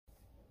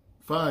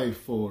5,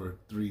 4,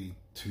 3,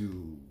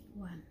 2,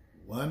 1.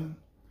 1.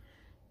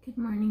 Good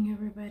morning,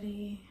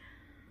 everybody.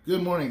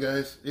 Good morning,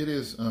 guys. It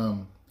is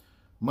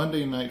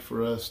Monday night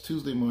for us,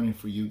 Tuesday morning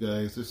for you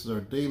guys. This is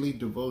our daily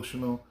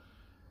devotional.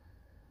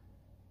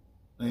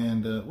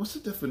 And what's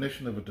the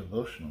definition of a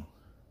devotional?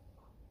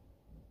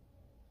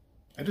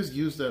 I just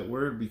use that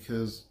word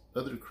because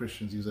other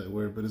Christians use that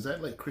word, but is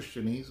that like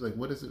Christianese? Like,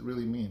 what does it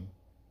really mean?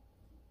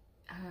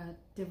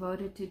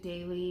 Devoted to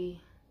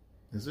daily.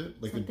 Is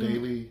it like something, a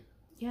daily?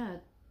 Yeah,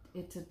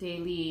 it's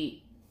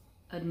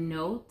a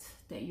note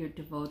that you're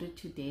devoted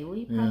to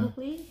daily,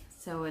 probably. Yeah.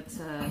 So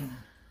it's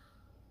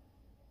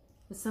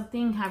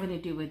something having to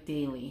do with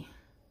daily.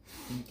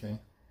 Okay.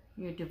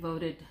 You're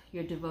devoted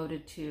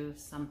to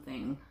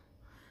something.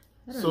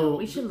 I don't know.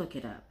 We should look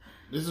it up.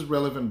 This is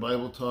relevant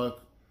Bible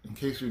talk. In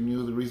case you're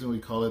new, the reason we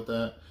call it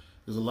that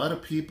is a lot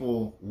of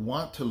people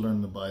want to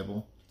learn the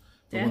Bible.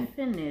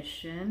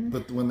 Definition.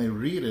 But when they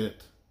read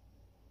it,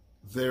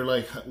 they're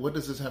like, what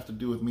does this have to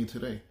do with me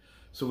today?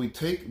 So we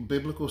take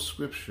biblical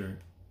scripture,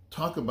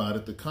 talk about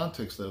it, the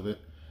context of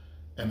it,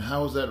 and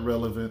how is that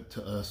relevant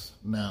to us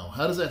now?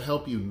 How does that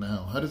help you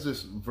now? How does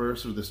this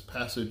verse or this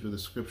passage or the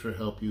scripture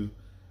help you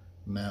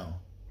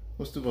now?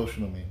 What's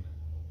devotional mean?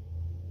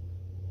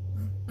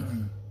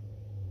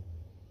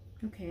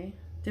 Okay,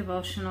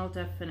 devotional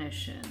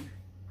definition.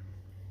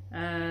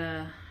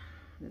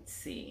 Let's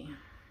see.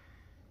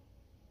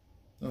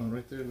 Oh,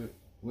 right there.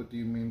 What do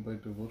you mean by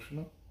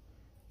devotional?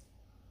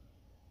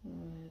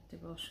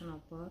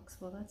 Devotional books.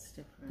 Well, that's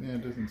different. Yeah,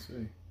 it doesn't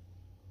say.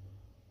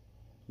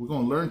 We're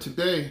going to learn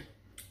today.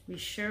 We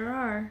sure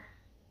are.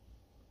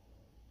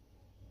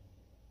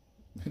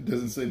 It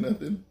doesn't say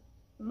nothing.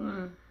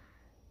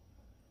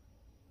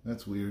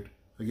 That's weird.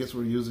 I guess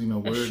we're using a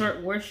word. A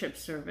short worship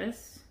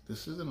service.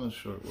 This isn't a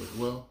short word.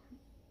 Well,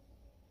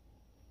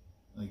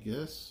 I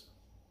guess.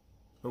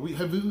 We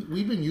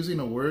been using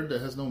a word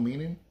that has no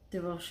meaning?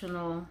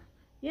 Devotional.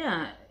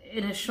 Yeah,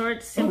 in a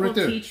short, simple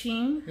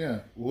teaching. Yeah.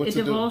 What's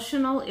a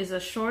devotional is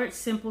a short,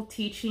 simple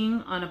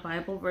teaching on a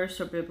Bible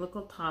verse or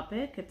biblical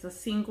topic. It's a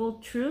single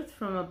truth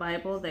from a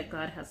Bible that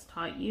God has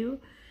taught you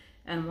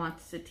and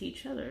wants to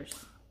teach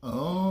others.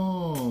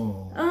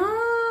 Oh.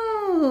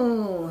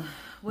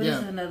 What is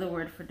another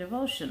word for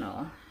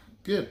devotional?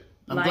 Good.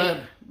 I'm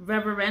glad.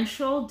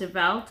 Reverential,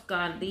 devout,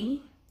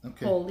 godly,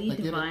 holy,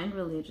 divine,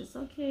 religious.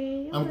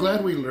 Okay. I'm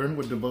glad we learned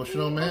what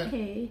devotional meant.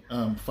 Okay.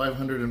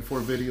 504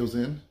 videos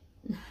in.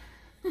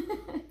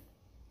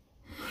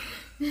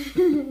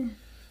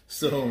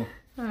 So.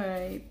 All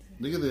right.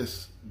 Look at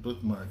this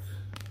bookmark.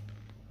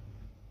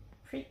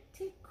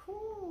 Pretty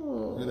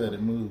cool. Look at that.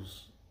 It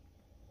moves.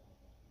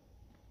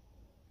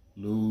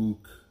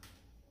 Luke,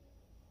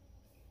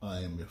 I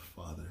am your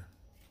father.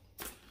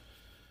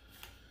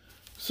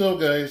 So,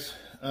 guys,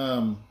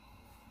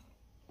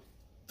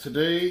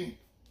 today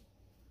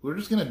we're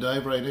just going to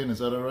dive right in. Is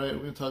that all right? We're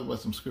going to talk about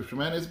some scripture.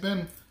 Man, it's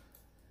been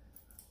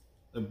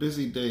a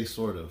busy day,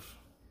 sort of.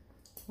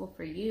 Well,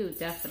 for you,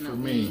 definitely.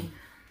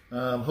 For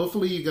me.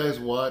 Hopefully you guys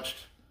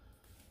watched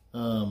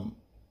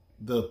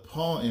the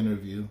Paul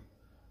interview,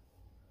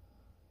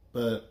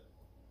 but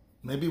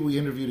maybe we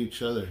interviewed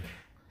each other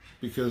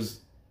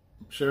because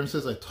Sharon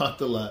says I talked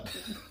a lot.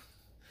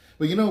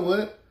 But you know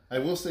what? I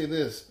will say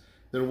this.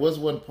 There was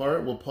one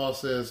part where Paul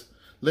says,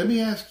 let me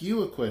ask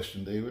you a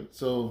question, David.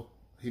 So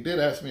he did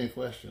ask me a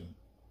question.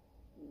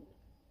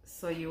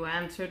 So you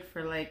answered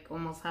for like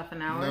almost half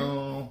an hour?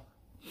 No.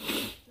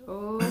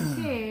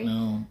 Okay.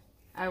 No.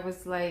 I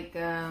was like,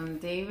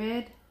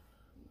 David,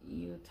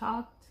 you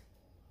talked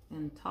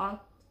and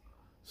talked.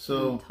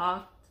 So and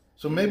talked.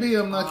 So maybe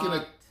I'm not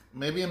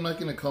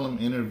gonna call them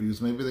interviews.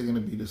 Maybe they're gonna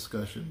be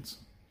discussions.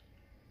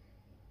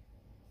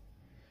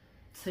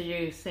 So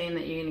you're saying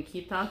that you're gonna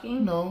keep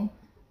talking? No,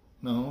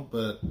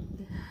 but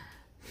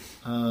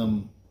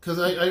because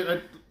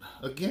I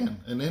again,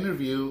 an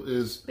interview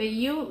is. But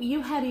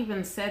you had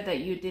even said that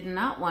you did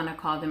not want to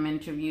call them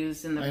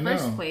interviews in the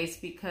first place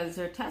because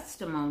they're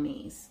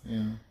testimonies.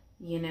 Yeah.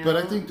 You know. But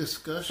I think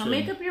discussion. So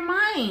make up your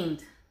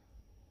mind.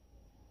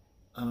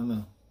 I don't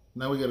know.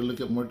 Now we got to look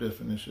at more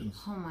definitions.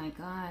 Oh my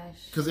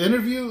gosh. Because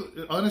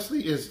interview,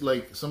 honestly, is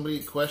like somebody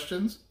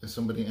questions and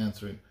somebody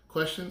answering.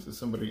 Questions and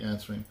somebody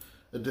answering.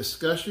 A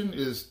discussion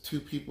is two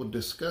people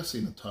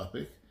discussing a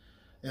topic.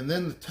 And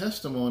then the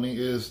testimony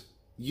is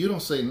you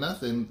don't say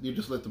nothing. You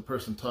just let the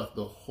person talk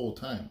the whole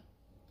time.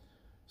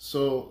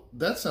 So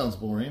that sounds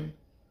boring.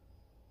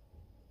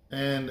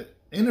 And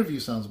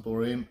interview sounds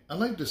boring. I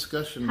like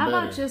discussion better. How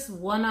about just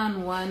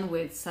one-on-one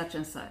with such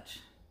and such?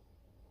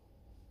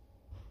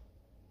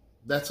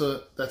 That's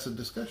a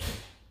discussion.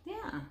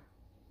 Yeah.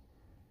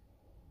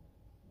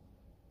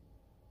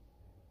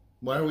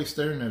 Why are we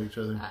staring at each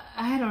other?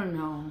 I don't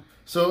know.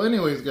 So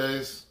anyways,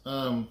 guys,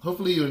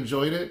 hopefully you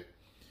enjoyed it.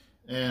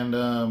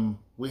 And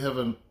we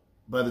have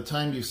by the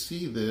time you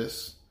see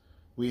this,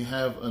 we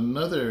have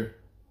another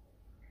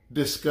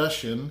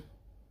discussion,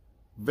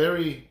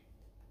 very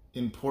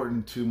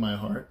important to my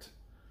heart,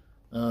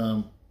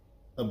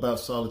 about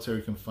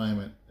solitary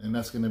confinement, and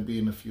that's going to be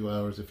in a few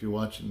hours if you're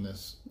watching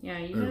this. Yeah,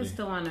 you early. guys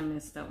don't want to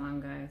miss that one,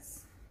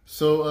 guys.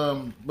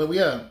 So, but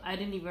yeah. I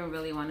didn't even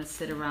really want to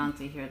sit around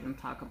to hear them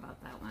talk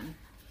about that one.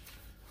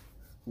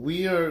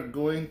 We are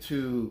going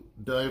to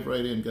dive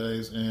right in,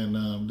 guys,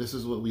 and this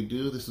is what we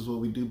do. This is what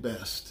we do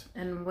best.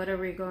 And what are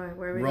we going?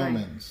 Where are we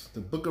Romans,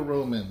 the book of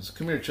Romans.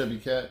 Come here, chubby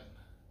cat.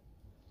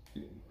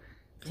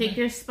 Take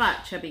your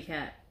spot, chubby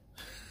cat.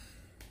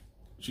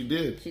 She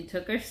did. She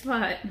took her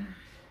spot.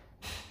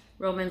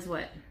 Romans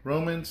what?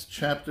 Romans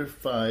chapter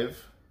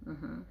 5,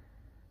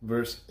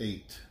 verse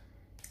 8.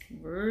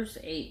 Verse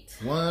 8.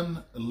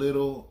 One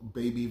little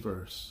baby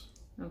verse.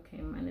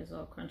 Okay, mine is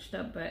all crunched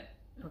up, but...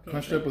 Okay,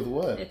 crunched up with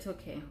what? It's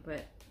okay,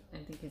 but I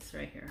think it's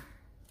right here.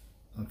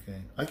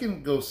 Okay. I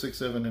can go 6,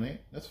 7, and 8.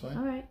 That's fine.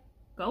 All right.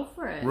 Go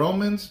for it.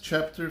 Romans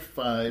chapter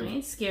 5. I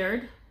ain't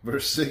scared.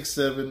 Verse 6,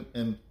 7,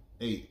 and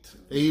 8.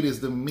 8 is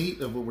the meat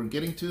of what we're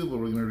getting to, but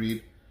we're going to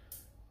read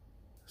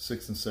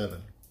 6 and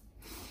 7.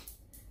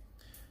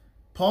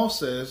 Paul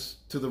says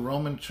to the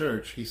Roman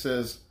church, he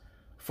says,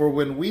 "For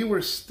when we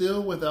were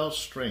still without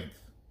strength,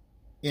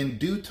 in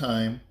due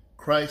time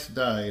Christ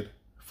died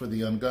for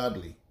the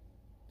ungodly.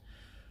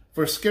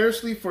 For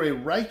scarcely for a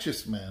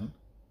righteous man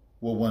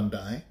will one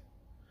die,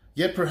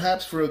 yet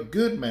perhaps for a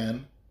good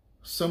man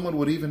someone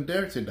would even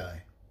dare to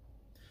die.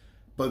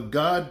 But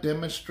God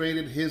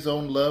demonstrated his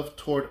own love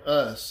toward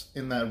us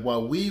in that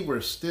while we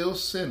were still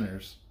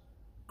sinners,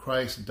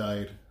 Christ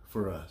died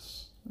for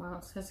us." Wow,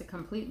 it says it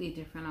completely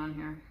different on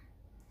here.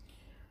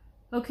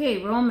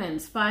 Okay,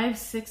 Romans 5,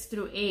 6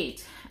 through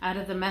 8, out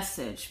of the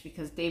Message,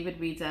 because David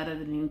reads out of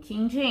the New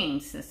King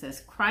James. It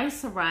says,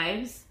 Christ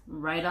arrives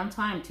right on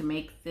time to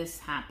make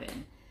this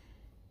happen.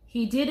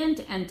 He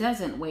didn't and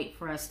doesn't wait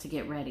for us to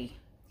get ready.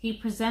 He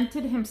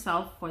presented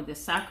himself for the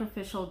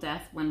sacrificial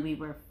death when we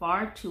were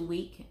far too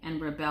weak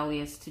and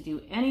rebellious to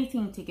do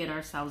anything to get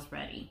ourselves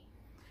ready.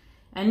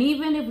 And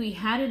even if we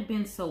hadn't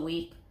been so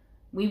weak,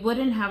 we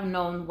wouldn't have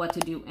known what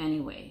to do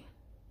anyway.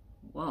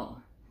 Whoa.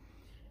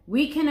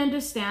 We can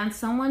understand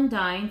someone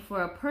dying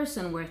for a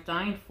person worth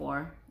dying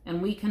for,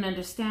 and we can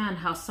understand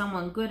how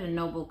someone good and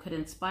noble could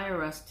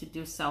inspire us to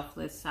do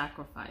selfless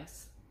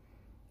sacrifice.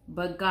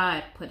 But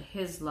God put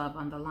his love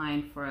on the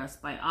line for us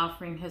by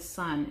offering his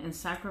son in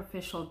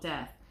sacrificial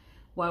death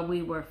while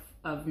we were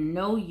of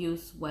no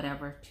use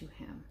whatever to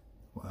him.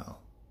 Wow.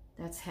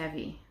 That's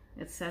heavy.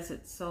 It says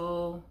it's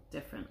so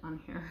different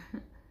on here.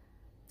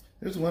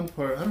 There's one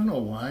part, I don't know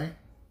why,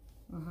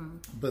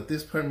 but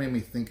this part made me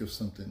think of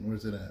something.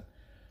 Where's it at?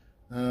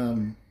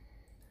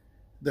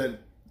 That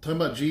talking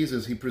about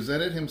Jesus, he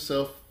presented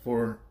himself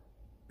for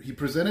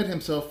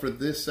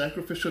this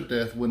sacrificial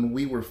death when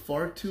we were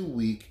far too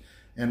weak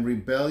and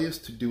rebellious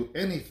to do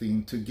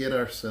anything to get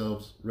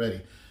ourselves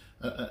ready.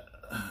 I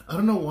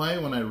don't know why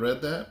when I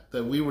read that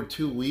we were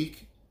too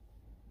weak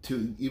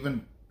to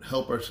even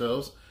help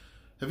ourselves.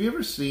 Have you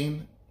ever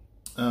seen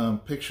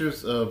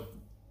pictures of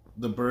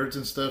the birds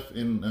and stuff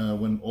in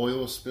when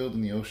oil is spilled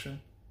in the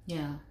ocean?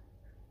 Yeah.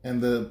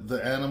 And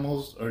the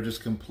animals are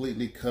just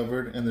completely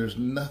covered and there's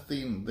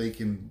nothing they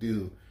can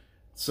do.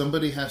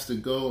 Somebody has to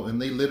go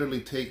and they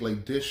literally take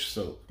like dish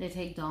soap. They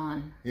take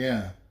Dawn.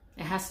 Yeah.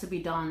 It has to be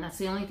Dawn. That's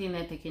the only thing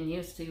that they can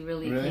use to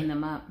really clean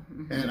them up.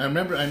 Mm-hmm. And I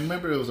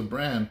remember it was a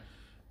brand,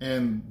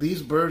 and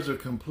these birds are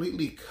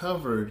completely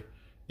covered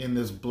in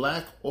this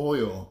black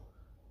oil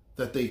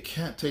that they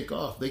can't take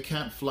off. They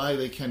can't fly,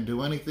 they can't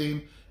do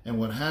anything. And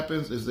what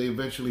happens is they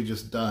eventually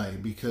just die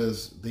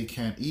because they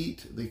can't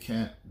eat, they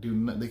can't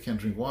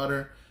drink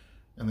water,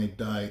 and they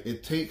die.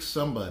 It takes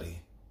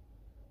somebody,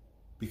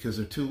 because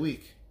they're too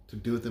weak to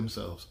do it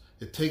themselves.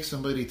 It takes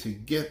somebody to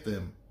get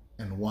them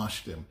and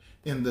wash them.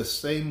 In the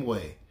same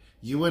way,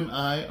 you and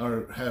I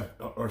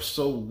are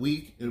so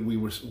weak, and we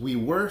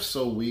were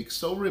so weak,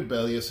 so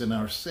rebellious in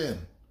our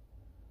sin,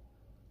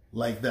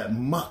 like that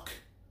muck.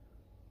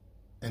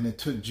 And it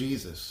took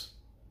Jesus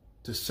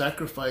to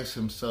sacrifice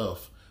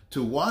himself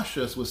to wash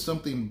us with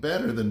something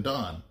better than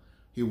Dawn.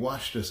 He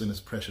washed us in his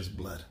precious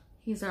blood.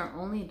 He's our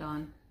only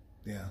Dawn.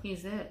 Yeah.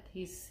 He's it.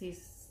 He's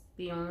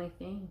the only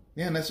thing.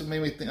 Yeah, and that's what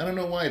made me think. I don't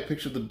know why I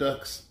pictured the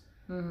ducks.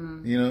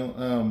 Mm-hmm. You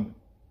know,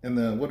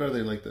 and what are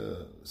they, like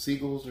the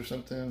seagulls or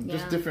something? Yeah.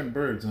 Just different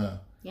birds, huh?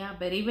 Yeah,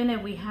 but even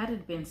if we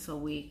hadn't been so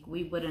weak,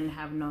 we wouldn't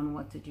have known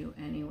what to do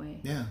anyway.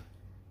 Yeah.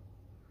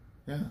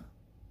 Yeah.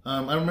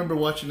 I remember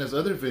watching this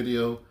other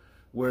video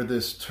where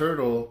this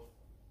turtle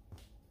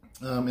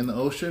in the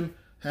ocean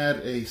had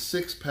a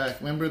 6-pack.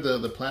 Remember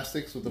the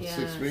plastics with the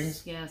 6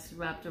 rings? Yes,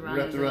 wrapped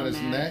around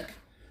his neck.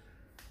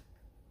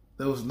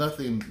 There was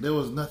nothing.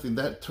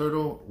 That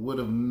turtle would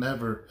have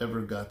never,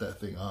 ever got that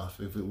thing off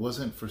if it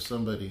wasn't for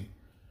somebody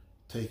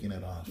taking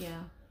it off.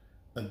 Yeah.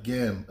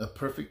 Again, a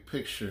perfect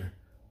picture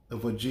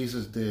of what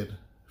Jesus did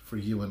for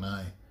you and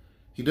I.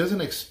 He doesn't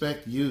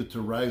expect you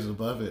to rise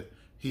above it.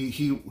 He's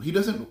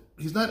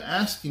not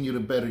asking you to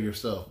better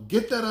yourself.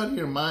 Get that out of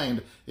your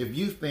mind. If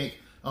you think,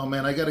 oh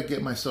man, I got to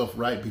get myself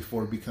right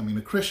before becoming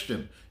a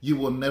Christian. You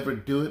will never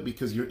do it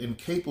because you're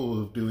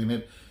incapable of doing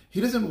it. He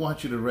doesn't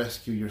want you to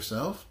rescue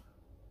yourself.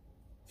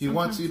 He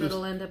wants you to.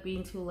 It'll end up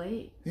being too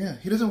late. Yeah,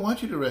 he doesn't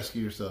want you to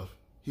rescue yourself.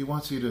 He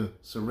wants you to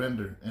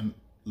surrender and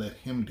let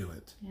him do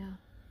it. Yeah.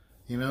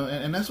 You know,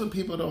 and that's what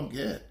people don't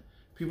get.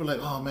 People are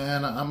like, oh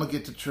man, I'm gonna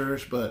get to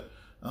church, but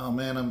oh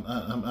man,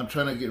 I'm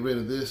trying to get rid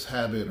of this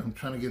habit. I'm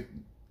trying to get.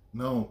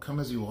 No, come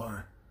as you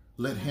are.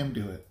 Let him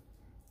do it.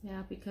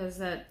 Yeah,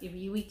 because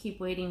we keep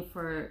waiting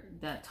for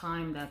that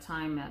time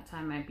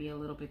might be a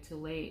little bit too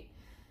late.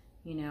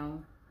 You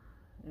know,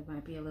 it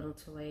might be a little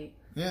too late.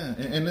 Yeah,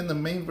 and then the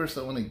main verse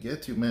I want to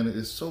get to, man,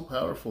 is so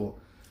powerful.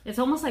 It's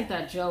almost like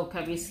that joke.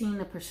 Have you seen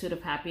The Pursuit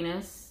of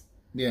Happiness?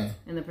 Yeah.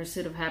 In The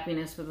Pursuit of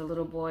Happiness with the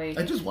little boy.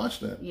 I just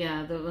watched that.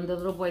 Yeah, when the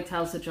little boy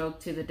tells a joke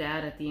to the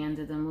dad at the end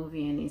of the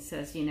movie, and he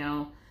says,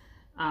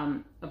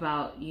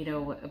 about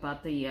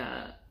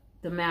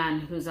the man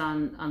who's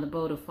on the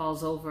boat who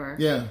falls over.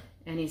 Yeah.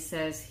 And he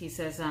says,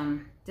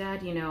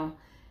 Dad,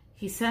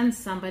 he sends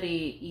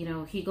somebody,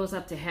 he goes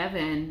up to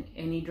heaven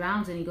and he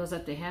drowns and he goes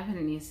up to heaven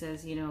and he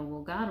says,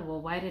 well, God,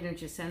 why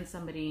didn't you send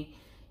somebody,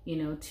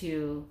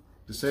 to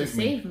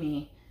save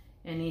me?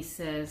 And he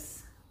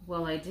says,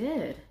 well, I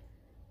did.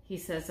 He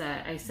says,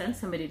 I sent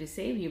somebody to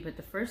save you, but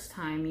the first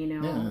time,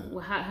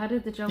 how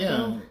did the joke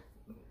go?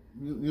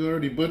 You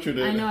already butchered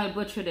it. I know I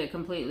butchered it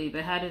completely,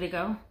 but how did it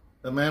go?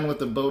 A man with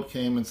the boat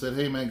came and said,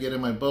 hey man, get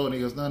in my boat. And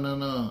he goes, no,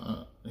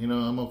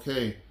 I'm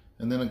okay.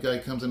 And then a guy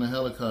comes in a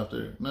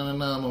helicopter. No,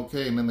 I'm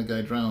okay. And then the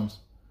guy drowns.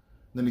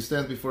 Then he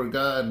stands before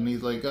God and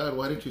he's like, God,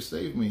 why didn't you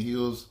save me? He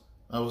goes,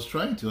 I was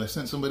trying to. I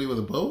sent somebody with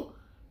a boat.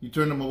 You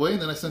turned him away.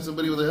 And then I sent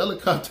somebody with a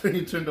helicopter and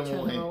you turned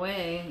him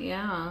away.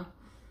 Yeah.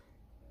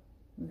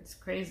 It's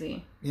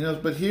crazy.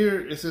 But here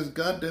it says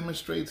God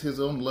demonstrates his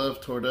own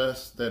love toward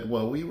us, that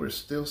while we were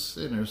still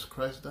sinners,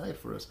 Christ died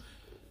for us.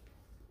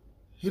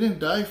 He didn't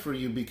die for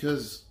you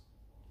because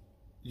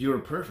you were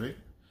perfect.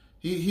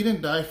 He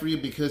didn't die for you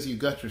because you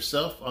got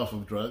yourself off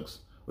of drugs,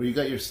 or you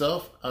got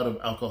yourself out of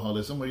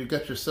alcoholism, or you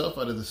got yourself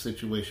out of the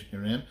situation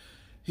you're in.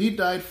 He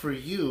died for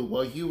you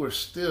while you were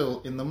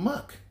still in the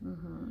muck.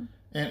 Mm-hmm.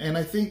 And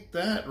I think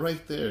that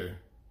right there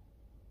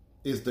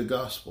is the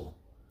gospel.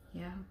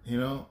 Yeah.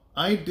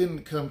 I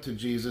didn't come to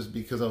Jesus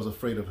because I was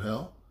afraid of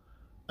hell.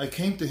 I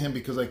came to him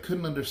because I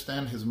couldn't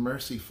understand his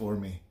mercy for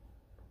me.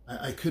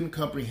 I couldn't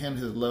comprehend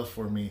his love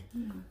for me,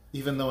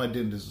 even though I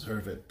didn't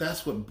deserve it.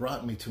 That's what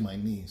brought me to my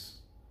knees.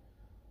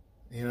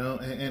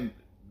 And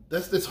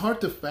it's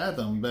hard to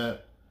fathom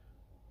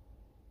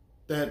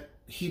that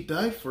he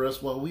died for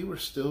us while we were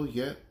still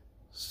yet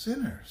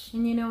sinners.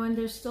 And and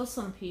there's still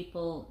some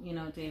people,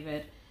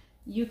 David,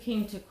 you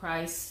came to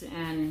Christ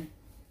and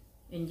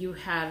you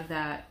had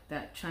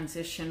that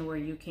transition where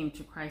you came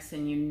to Christ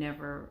and you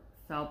never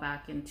fell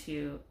back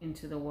into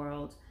the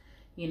world,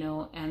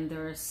 and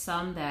there are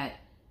some that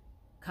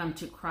come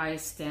to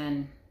Christ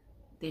and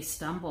they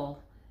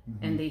stumble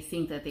and they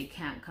think that they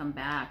can't come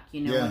back,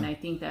 and I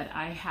think that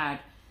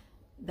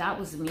that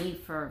was me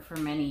for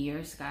many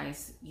years,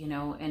 guys,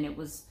 and it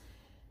was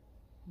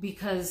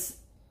because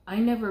I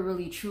never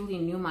really truly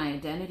knew my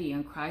identity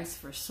in Christ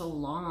for so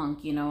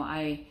long.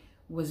 I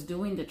was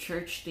doing the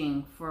church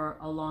thing for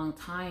a long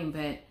time,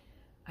 but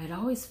I'd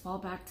always fall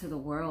back to the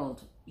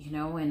world,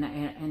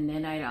 and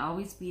then I'd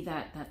always be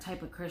that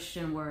type of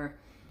Christian where,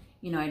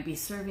 I'd be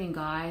serving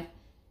God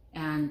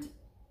and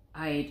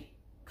I'd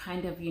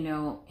kind of,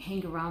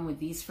 hang around with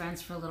these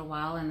friends for a little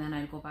while, and then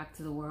I'd go back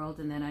to the world,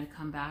 and then I'd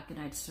come back and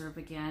I'd serve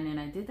again. And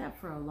I did that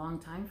for a long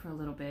time, for a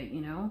little bit,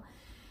 and,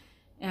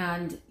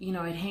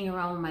 I'd hang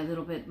around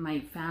with my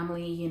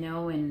family,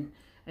 and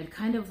I'd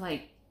kind of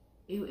like,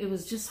 it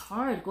was just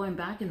hard going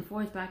back and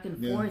forth.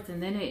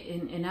 And then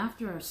and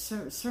after a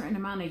certain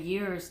amount of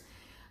years,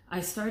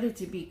 I started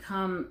to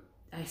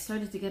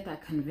get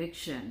that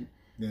conviction,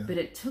 but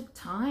it took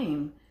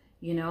time,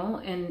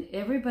 and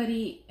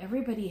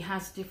everybody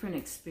has different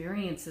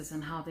experiences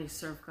in how they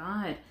serve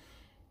God.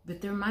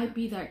 But there might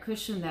be that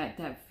Christian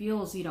that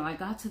feels, I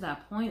got to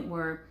that point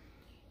where,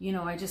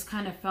 I just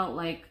kind of felt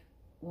like,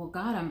 well,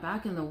 God, I'm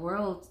back in the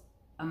world.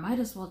 I might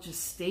as well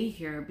just stay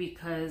here,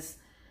 because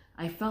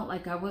I felt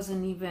like I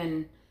wasn't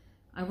even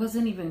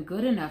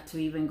good enough to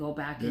even go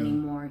back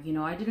anymore.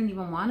 I didn't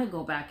even want to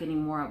go back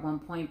anymore at one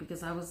point,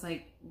 because I was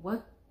like,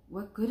 what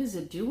good does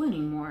it do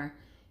anymore?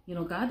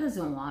 God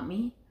doesn't want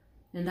me.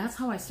 And that's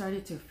how I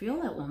started to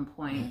feel at one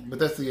point. But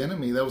that's the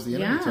enemy. That was the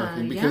enemy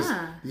talking, because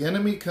the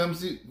enemy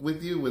comes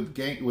with you with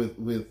game with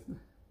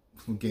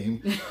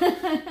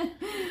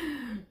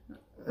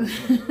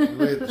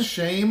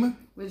shame,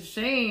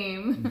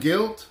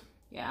 guilt,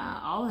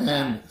 all of that,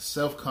 and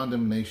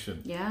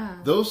self-condemnation.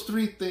 Those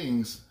three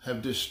things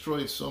have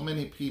destroyed so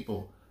many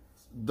people.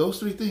 Those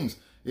three things.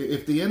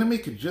 If the enemy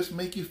could just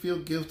make you feel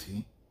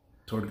guilty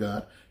toward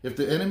God, if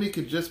the enemy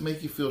could just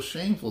make you feel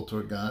shameful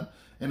toward God,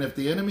 and if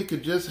the enemy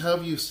could just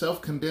have you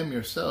self-condemn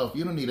yourself,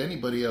 you don't need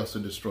anybody else to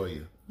destroy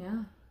you.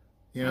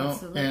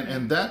 Absolutely.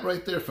 And that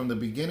right there, from the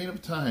beginning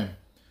of time,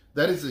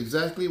 that is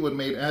exactly what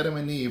made Adam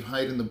and Eve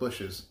hide in the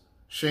bushes.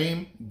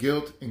 Shame,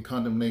 guilt, and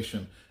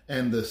condemnation.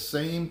 And the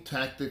same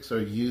tactics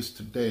are used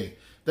today.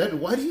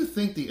 Why do you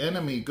think the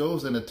enemy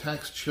goes and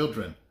attacks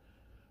children?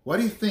 Why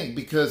do you think?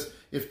 Because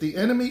if the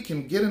enemy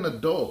can get an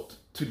adult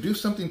to do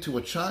something to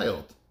a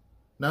child,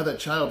 now that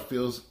child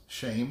feels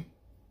shame,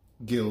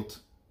 guilt,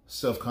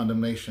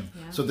 self-condemnation.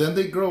 Yeah. So then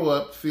they grow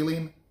up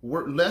feeling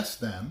less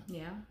than.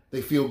 Yeah.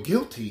 They feel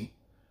guilty,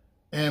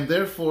 and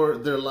therefore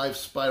their life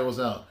spirals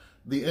out.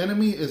 The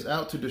enemy is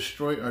out to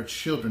destroy our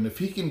children. If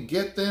he can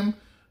get them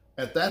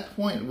at that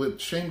point with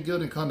shame,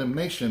 guilt, and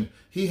condemnation,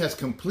 he has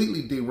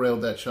completely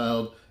derailed that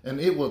child, and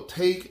it will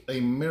take a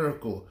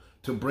miracle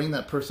to bring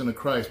that person to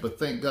Christ. But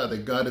thank God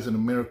that God is in a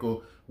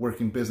miracle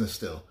working business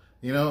still.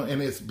 You know,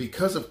 and it's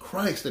because of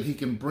Christ that he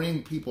can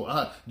bring people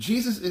out.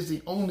 Jesus is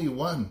the only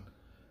one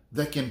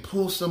that can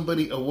pull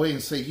somebody away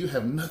and say, you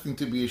have nothing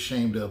to be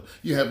ashamed of.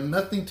 You have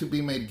nothing to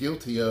be made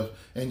guilty of,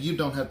 and you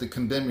don't have to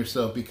condemn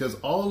yourself, because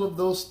all of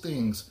those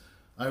things,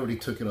 I already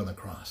took it on the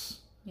cross.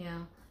 Yeah.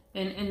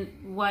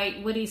 And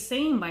what he's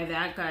saying by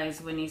that, guys,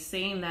 when he's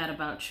saying that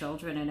about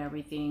children and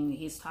everything,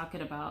 he's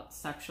talking about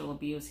sexual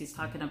abuse. He's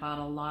talking about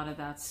a lot of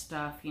that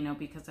stuff, you know,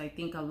 because I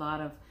think a lot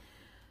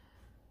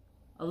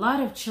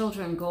of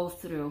children go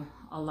through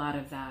a lot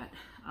of that.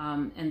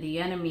 And the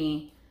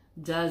enemy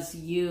does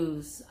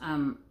use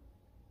an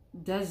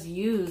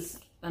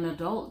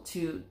adult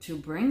to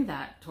bring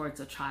that towards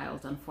a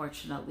child,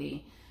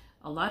 unfortunately.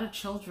 A lot of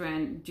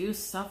children do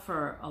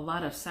suffer a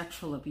lot of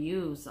sexual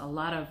abuse, a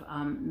lot of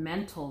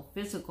mental,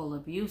 physical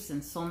abuse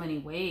in so many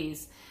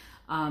ways,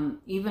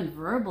 even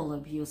verbal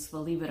abuse,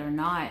 believe it or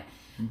not.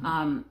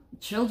 Mm-hmm.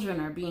 Children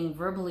are being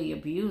verbally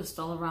abused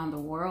all around the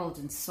world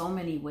in so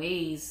many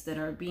ways, that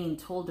are being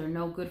told they're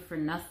no good for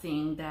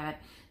nothing,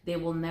 that they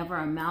will never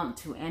amount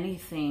to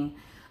anything.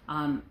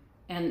 And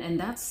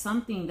that's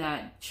something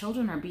that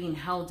children are being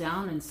held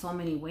down in so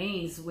many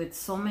ways, with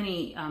so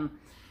many...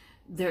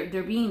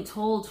 They're being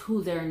told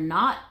who they're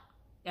not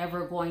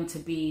ever going to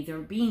be. They're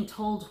being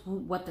told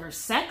what their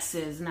sex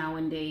is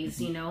nowadays,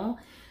 mm-hmm. you know.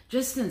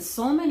 Just in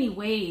so many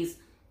ways,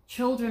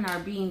 children are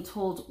being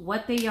told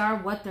what they are,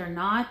 what they're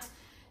not.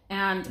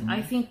 And mm-hmm.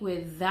 I think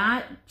with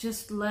that,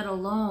 just let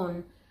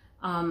alone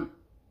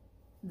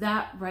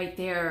that right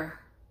there,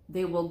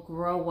 they will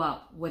grow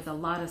up with a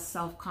lot of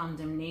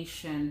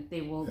self-condemnation.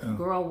 They will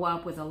grow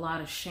up with a lot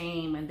of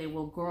shame, and they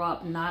will grow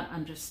up not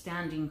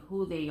understanding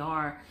who they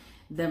are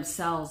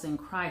themselves in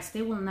Christ.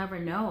 They will never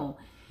know.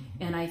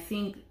 Mm-hmm. And I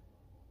think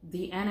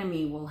the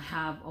enemy will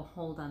have a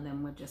hold on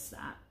them with just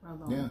that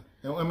alone.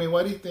 Yeah. I mean,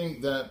 why do you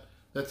think that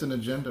that's an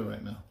agenda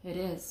right now? It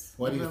is.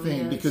 Why do you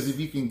think? Because if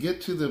you can get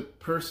to the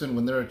person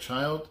when they're a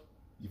child,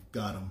 you've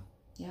got them.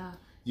 Yeah.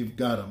 You've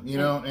got them, you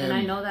know. And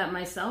I know that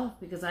myself,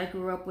 because I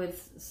grew up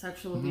with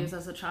sexual abuse mm-hmm.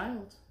 as a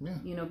child. Yeah.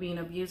 You know, being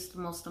abused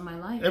most of my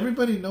life.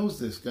 Everybody knows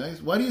this,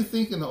 guys. Why do you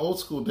think in the old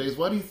school days,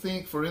 why do you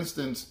think, for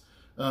instance,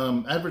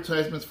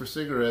 advertisements for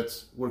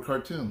cigarettes were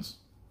cartoons?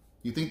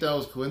 You think that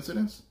was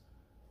coincidence?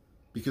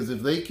 Because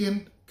if they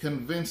can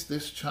convince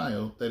this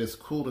child that it's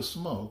cool to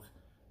smoke,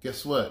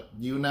 guess what?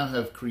 You now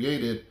have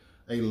created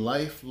a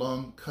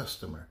lifelong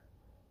customer.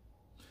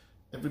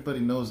 Everybody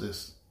knows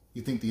this.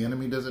 You think the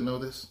enemy doesn't know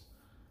this?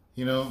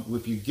 You know,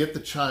 if you get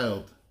the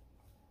child,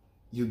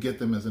 you get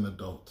them as an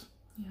adult.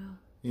 Yeah.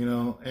 You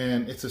know,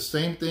 and it's the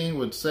same thing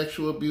with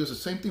sexual abuse, the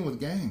same thing with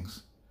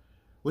gangs.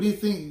 What do you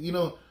think, you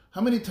know,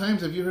 how many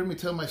times have you heard me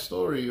tell my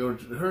story, or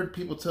heard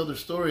people tell their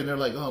story and they're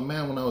like, oh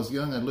man, when I was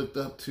young, I looked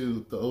up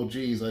to the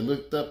OGs. I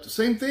looked up to,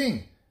 same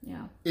thing.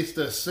 Yeah. It's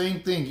the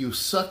same thing. You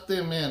suck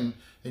them in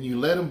and you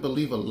let them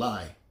believe a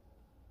lie.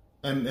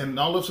 And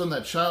all of a sudden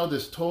that child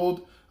is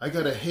told, I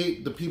got to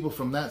hate the people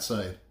from that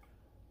side.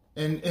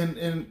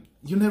 And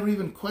you never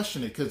even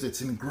question it, because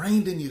it's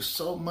ingrained in you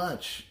so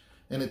much.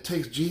 And it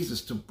takes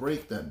Jesus to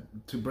break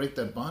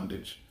that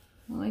bondage.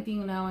 Well, I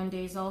think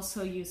nowadays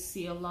also you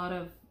see a lot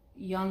of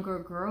younger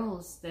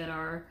girls that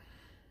are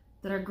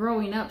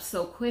growing up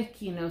so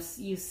quick. You know,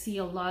 you see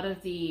a lot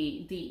of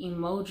the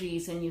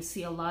emojis, and you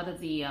see a lot of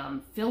the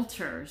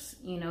filters,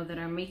 you know, that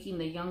are making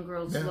the young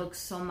girls look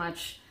so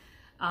much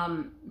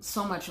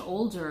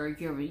older.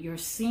 You're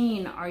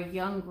seeing our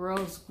young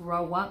girls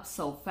grow up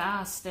so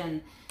fast,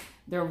 and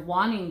they're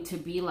wanting to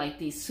be like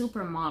these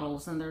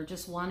supermodels, and they're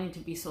just wanting to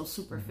be so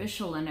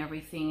superficial and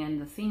everything. And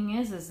the thing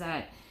is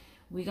that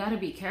we got to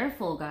be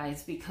careful,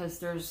 guys, because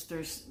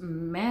there's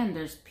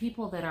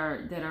people that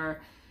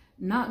are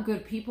not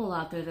good people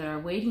out there that are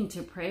waiting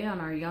to prey on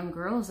our young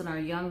girls and our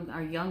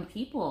young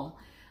people.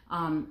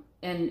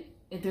 And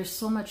there's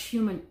so much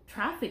human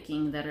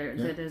trafficking that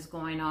is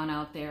going on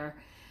out there.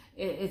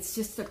 It's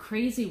just a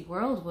crazy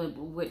world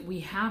what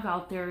we have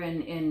out there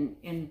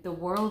in the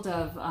world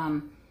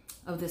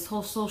of this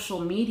whole social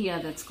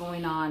media that's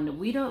going on.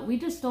 We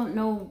just don't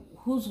know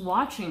who's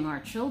watching our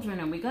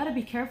children, and we got to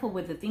be careful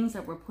with the things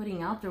that we're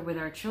putting out there with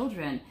our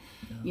children.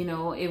 Yeah. You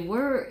know, if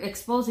we're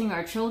exposing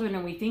our children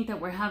and we think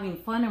that we're having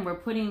fun, and we're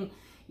putting,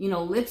 you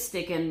know,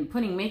 lipstick and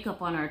putting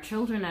makeup on our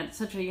children at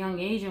such a young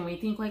age, and we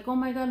think like, oh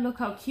my God, look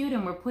how cute,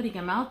 and we're putting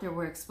them out there,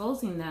 we're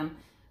exposing them.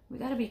 We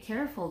got to be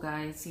careful,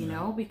 guys, you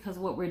know, because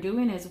what we're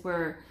doing is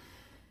we're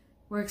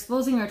we're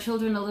exposing our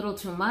children a little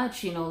too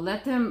much.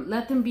 Let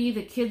them be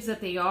the kids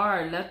that they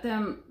are. Let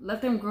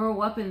them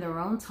grow up in their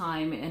own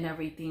time and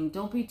everything.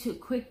 Don't be too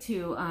quick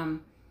to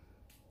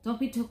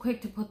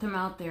put them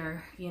out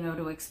there,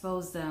 to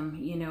expose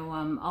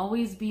them.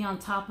 Always be on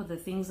top of the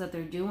things that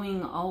they're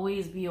doing.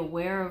 Always be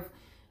aware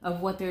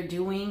of what they're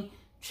doing.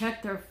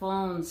 Check their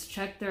phones,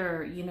 check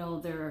their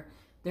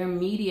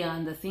media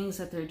and the things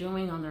that they're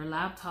doing on their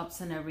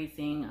laptops and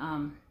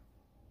everything.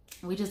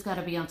 We just got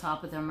to be on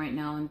top of them right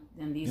now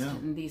in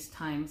these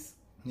times.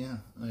 Yeah,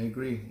 I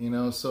agree.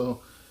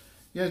 So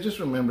yeah, just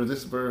remember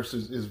this verse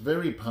is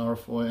very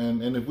powerful,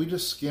 and if we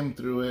just skim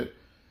through it,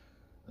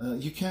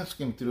 you can't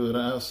skim through it.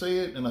 I'll say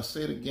it, and I'll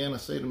say it again. I'll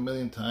say it a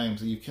million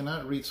times. You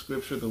cannot read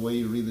Scripture the way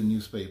you read the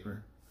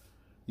newspaper.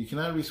 You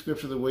cannot read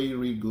Scripture the way you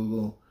read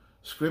Google.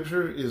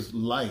 Scripture is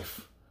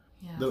life.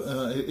 Yes.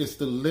 It's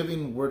the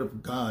living Word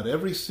of God.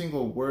 Every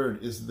single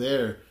word is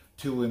there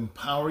to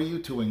empower you,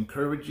 to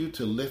encourage you,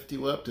 to lift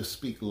you up, to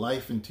speak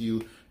life into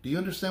you. Do you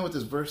understand what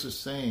this verse is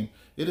saying?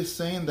 It is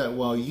saying that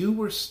while you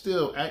were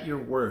still at your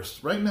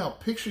worst, right now,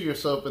 picture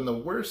yourself in the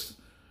worst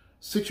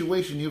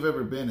situation you've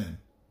ever been in.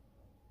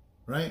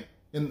 Right?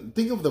 And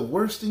think of the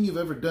worst thing you've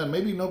ever done.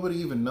 Maybe nobody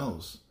even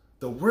knows.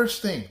 The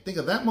worst thing. Think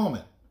of that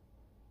moment.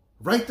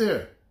 Right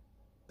there.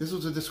 This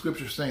was what the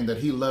scripture saying, that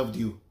he loved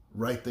you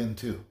right then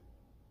too.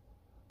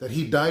 That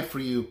he died for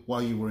you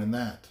while you were in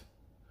that.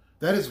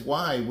 That is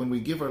why when we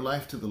give our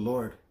life to the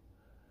Lord,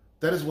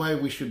 that is why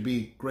we should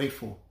be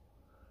grateful.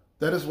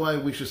 That is why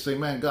we should say,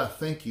 man, God,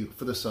 thank you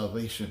for the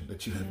salvation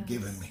that you have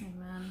given me.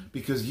 Amen.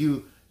 Because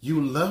you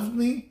loved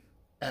me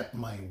at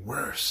my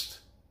worst.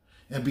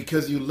 And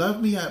because you love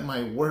me at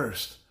my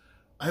worst,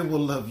 I will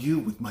love you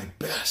with my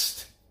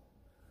best.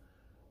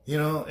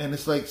 And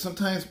it's like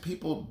sometimes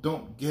people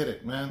don't get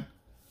it, man.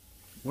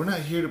 We're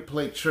not here to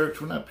play church.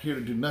 We're not here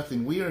to do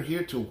nothing. We are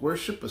here to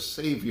worship a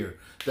Savior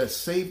that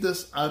saved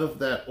us out of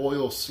that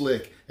oil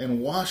slick and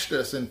washed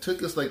us and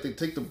took us like they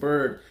take the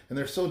bird. And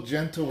they're so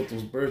gentle with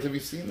those birds. Have you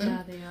seen them?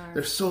 Yeah, they are.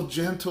 They're so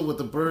gentle with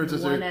the birds.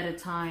 One at a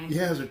time.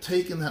 Yeah, as they're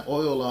taking that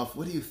oil off.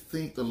 What do you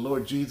think the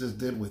Lord Jesus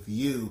did with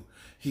you?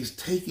 He's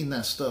taking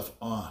that stuff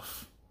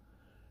off.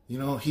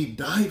 He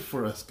died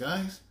for us,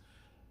 guys.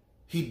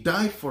 He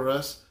died for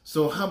us.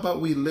 So how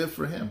about we live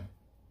for him?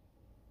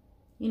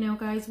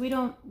 Guys, we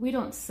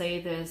don't say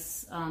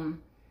this.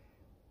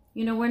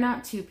 We're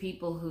not two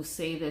people who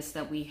say this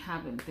that we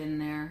haven't been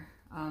there.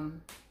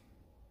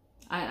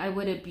 I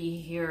wouldn't be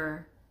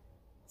here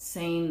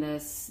saying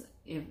this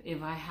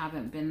if I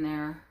haven't been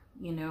there.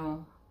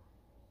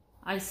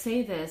 I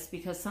say this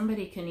because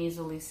somebody can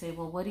easily say,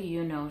 well, what do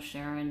you know,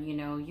 Sharon?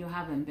 You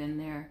haven't been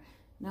there.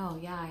 No,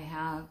 yeah, I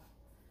have.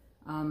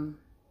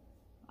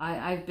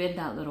 I've been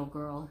that little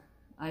girl.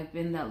 I've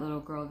been that little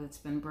girl that's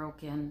been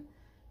broken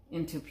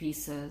into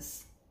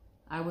pieces.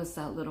 I was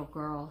that little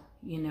girl,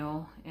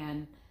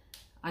 and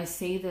I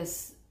say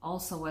this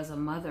also as a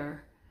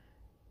mother,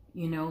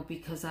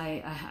 because I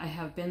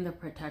have been the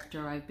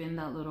protector. I've been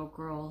that little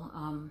girl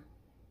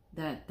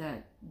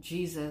that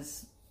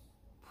Jesus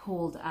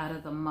pulled out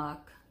of the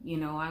muck.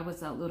 I was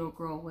that little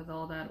girl with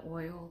all that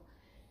oil,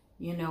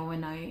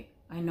 and I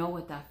know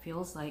what that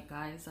feels like,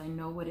 guys. I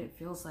know what it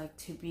feels like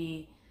to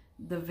be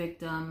the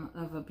victim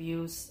of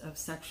abuse, of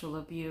sexual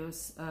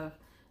abuse, of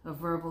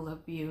verbal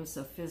abuse,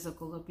 of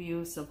physical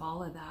abuse, of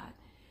all of that.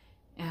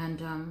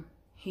 And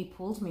he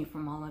pulled me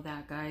from all of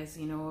that, guys,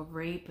 of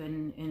rape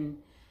and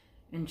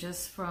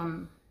just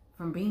from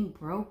being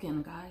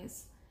broken,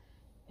 guys.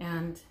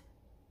 And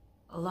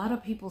a lot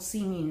of people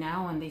see me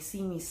now and they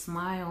see me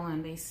smile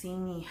and they see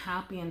me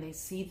happy and they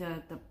see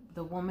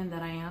the woman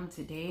that I am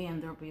today,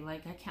 and they'll be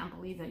like, I can't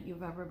believe that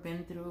you've ever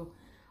been through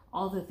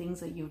all the things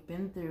that you've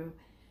been through.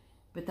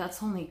 But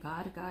that's only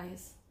God,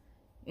 guys.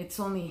 It's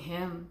only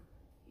him.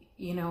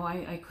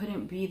 I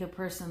couldn't be the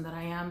person that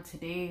I am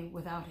today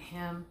without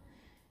him.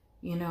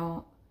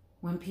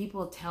 When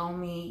people tell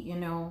me,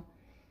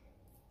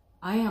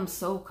 I am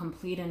so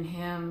complete in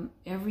him,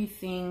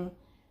 everything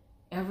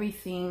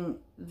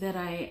that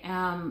I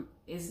am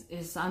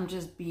is I'm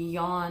just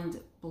beyond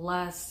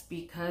blessed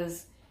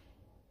because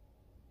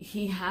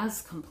he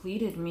has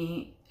completed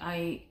me.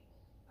 I'm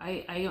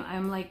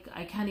like,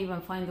 I can't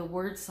even find the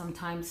words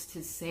sometimes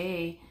to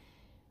say,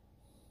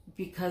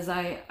 because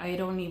I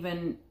don't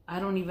even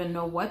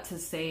know what to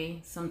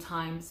say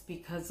sometimes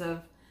because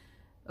of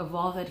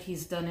all that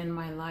he's done in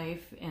my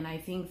life. And I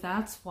think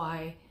that's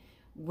why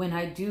when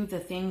I do the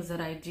things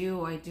that I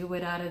do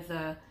it out of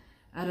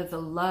the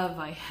love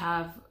I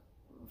have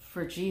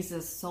for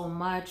Jesus so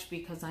much,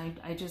 because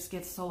I just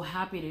get so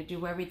happy to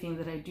do everything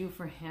that I do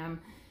for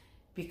him,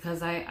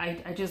 because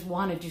I just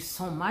want to do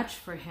so much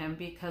for him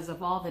because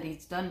of all that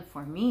he's done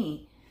for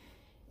me.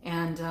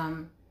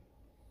 And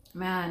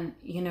man,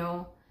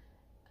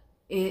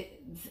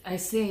 I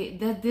say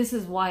that this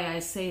is why I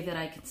say that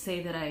I can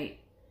say that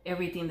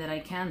everything that I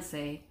can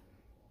say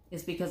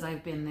is because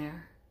I've been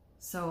there.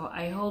 So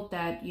I hope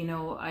that,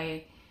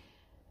 I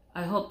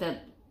hope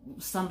that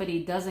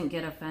somebody doesn't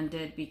get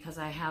offended because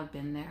I have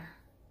been there.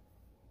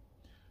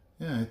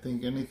 Yeah, I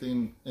think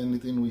anything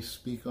we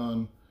speak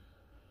on,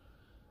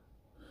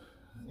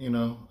 you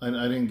know, I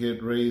didn't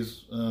get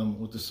raised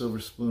with the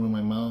silver spoon in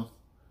my mouth.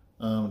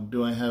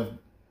 I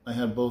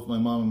have both my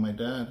mom and my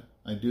dad.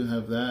 I do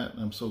have that.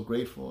 I'm so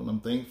grateful and I'm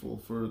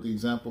thankful for the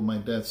example my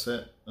dad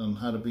set on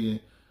how to be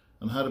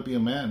a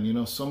man. You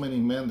know, so many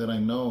men that I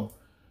know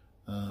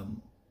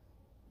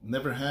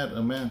never had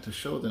a man to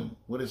show them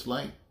what it's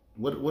like.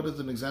 What does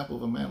an example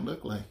of a man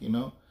look like? You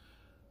know,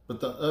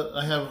 but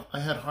I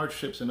had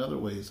hardships in other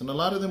ways, and a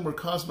lot of them were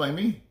caused by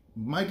me,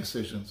 my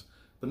decisions.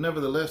 But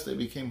nevertheless, they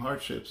became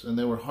hardships, and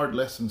they were hard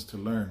lessons to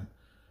learn.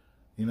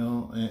 You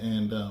know,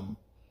 and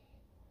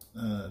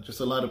just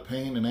a lot of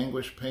pain and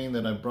anguish, pain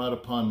that I brought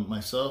upon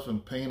myself,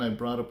 and pain I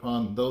brought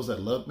upon those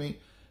that love me,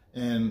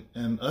 and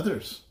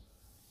others.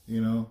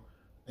 You know,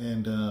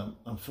 and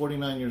I'm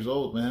 49 years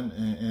old, man,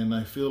 and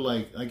I feel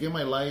like I gave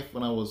my life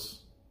when I was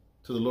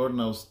to the Lord when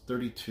I was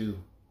 32,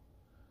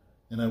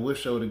 and I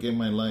wish I would have given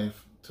my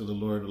life to the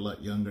Lord a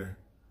lot younger.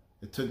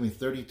 It took me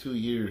 32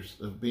 years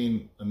of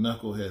being a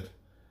knucklehead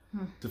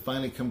to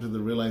finally come to the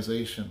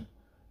realization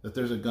that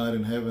there's a God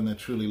in heaven that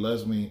truly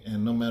loves me,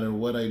 and no matter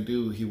what I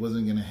do, he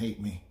wasn't going to hate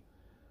me.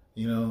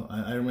 You know,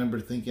 I remember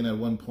thinking at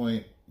one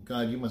point,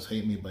 God, you must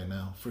hate me by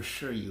now. For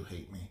sure you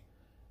hate me.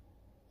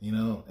 You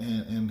know,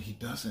 and he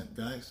doesn't,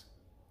 guys.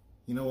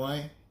 You know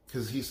why?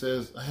 Because he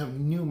says, I have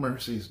new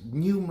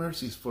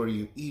mercies for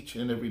you each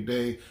and every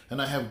day,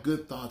 and I have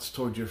good thoughts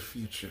toward your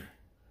future.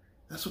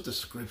 That's what the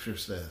scripture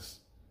says.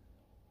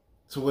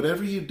 So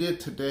whatever you did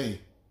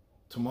today,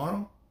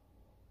 tomorrow,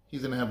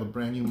 he's going to have a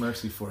brand new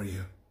mercy for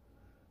you.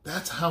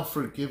 That's how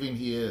forgiving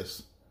he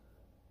is.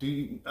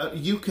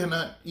 You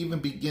cannot even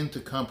begin to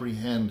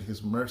comprehend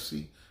his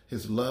mercy,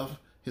 his love,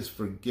 his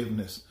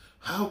forgiveness.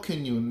 How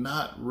can you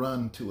not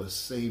run to a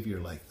Savior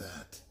like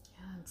that?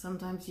 Yeah, and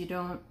sometimes you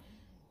don't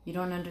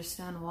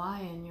understand why,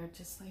 and you're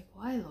just like,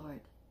 why, Lord?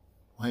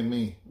 Why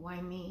me?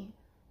 Why me?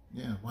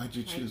 Yeah, why'd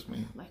you choose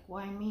me? Like,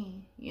 why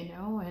me? You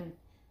know,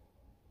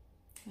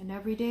 and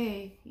every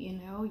day, you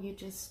know, you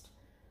just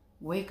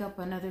wake up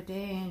another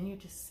day and you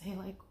just say,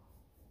 like,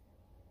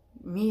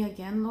 me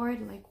again,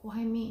 Lord? Like,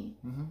 why me?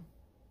 Mm-hmm.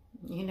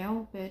 You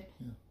know, but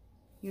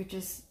you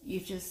just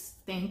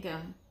thank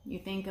him. You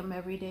thank him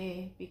every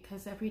day,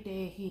 because every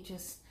day he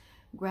just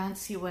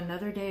grants you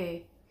another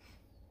day,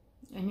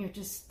 and you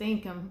just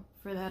thank him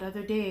for that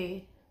other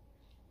day.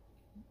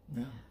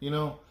 Yeah. You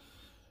know,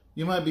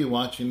 you might be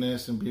watching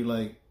this and be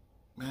like,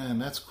 man,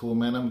 that's cool,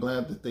 man. I'm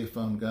glad that they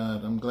found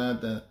God. I'm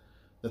glad that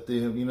they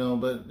have, you know,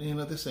 but, you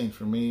know, this ain't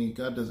for me.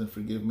 God doesn't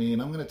forgive me.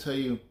 And I'm going to tell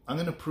you, I'm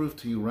going to prove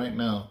to you right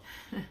now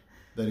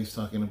that he's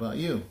talking about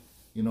you.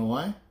 You know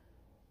why?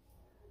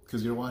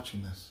 Because you're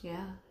watching this.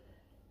 Yeah.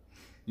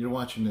 You're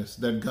watching this.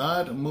 That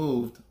God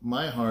moved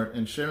my heart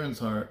and Sharon's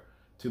heart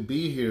to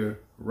be here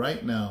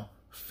right now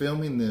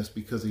filming this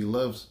because he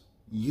loves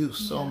you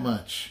so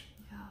much.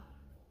 Yeah.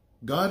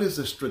 God is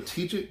a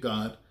strategic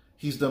God.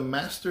 He's the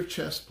master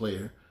chess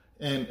player,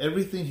 and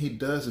everything he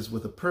does is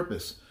with a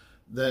purpose.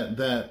 That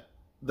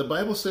the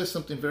Bible says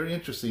something very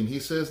interesting. He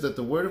says that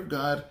the word of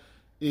God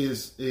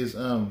is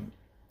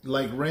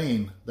like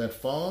rain that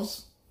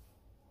falls,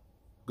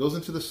 goes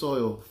into the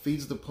soil,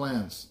 feeds the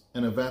plants,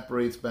 and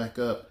evaporates back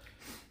up.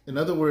 In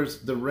other words,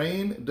 the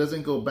rain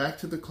doesn't go back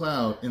to the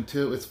cloud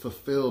until it's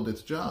fulfilled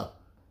its job.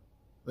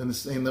 And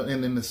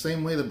in the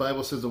same way, the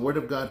Bible says the word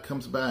of God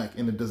comes back,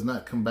 and it does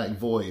not come back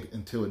void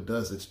until it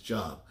does its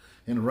job.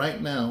 And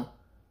right now,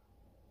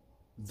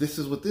 this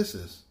is what this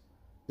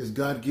is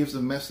God gives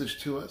a message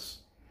to us,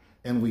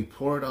 and we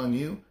pour it on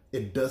you.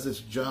 It does its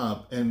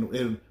job,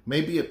 and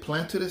maybe it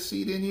planted a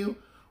seed in you,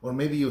 or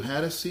maybe you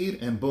had a seed,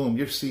 and boom,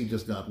 your seed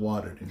just got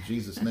watered in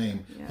Jesus'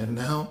 name. Yeah. And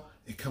now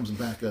it comes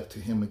back up to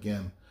him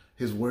again.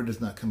 His word does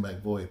not come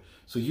back void.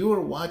 So you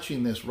are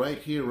watching this right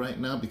here, right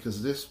now,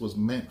 because this was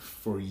meant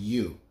for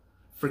you.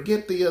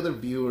 Forget the other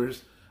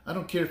viewers. I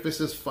don't care if it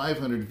says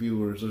 500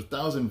 viewers or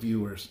 1,000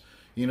 viewers.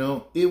 You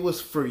know, it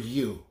was for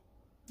you.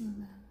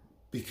 Amen.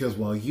 Because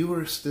while you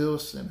were still a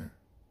sinner,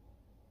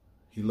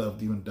 he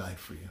loved you and died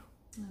for you.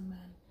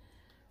 Amen.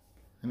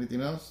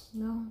 Anything else?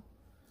 No.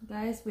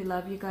 Guys, we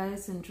love you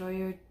guys. Enjoy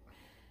your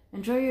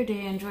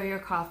day, enjoy your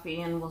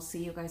coffee, and we'll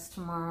see you guys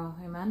tomorrow.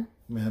 Amen.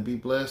 Man, be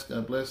blessed.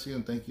 God bless you,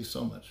 and thank you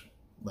so much.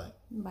 Bye.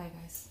 Bye,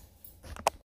 guys.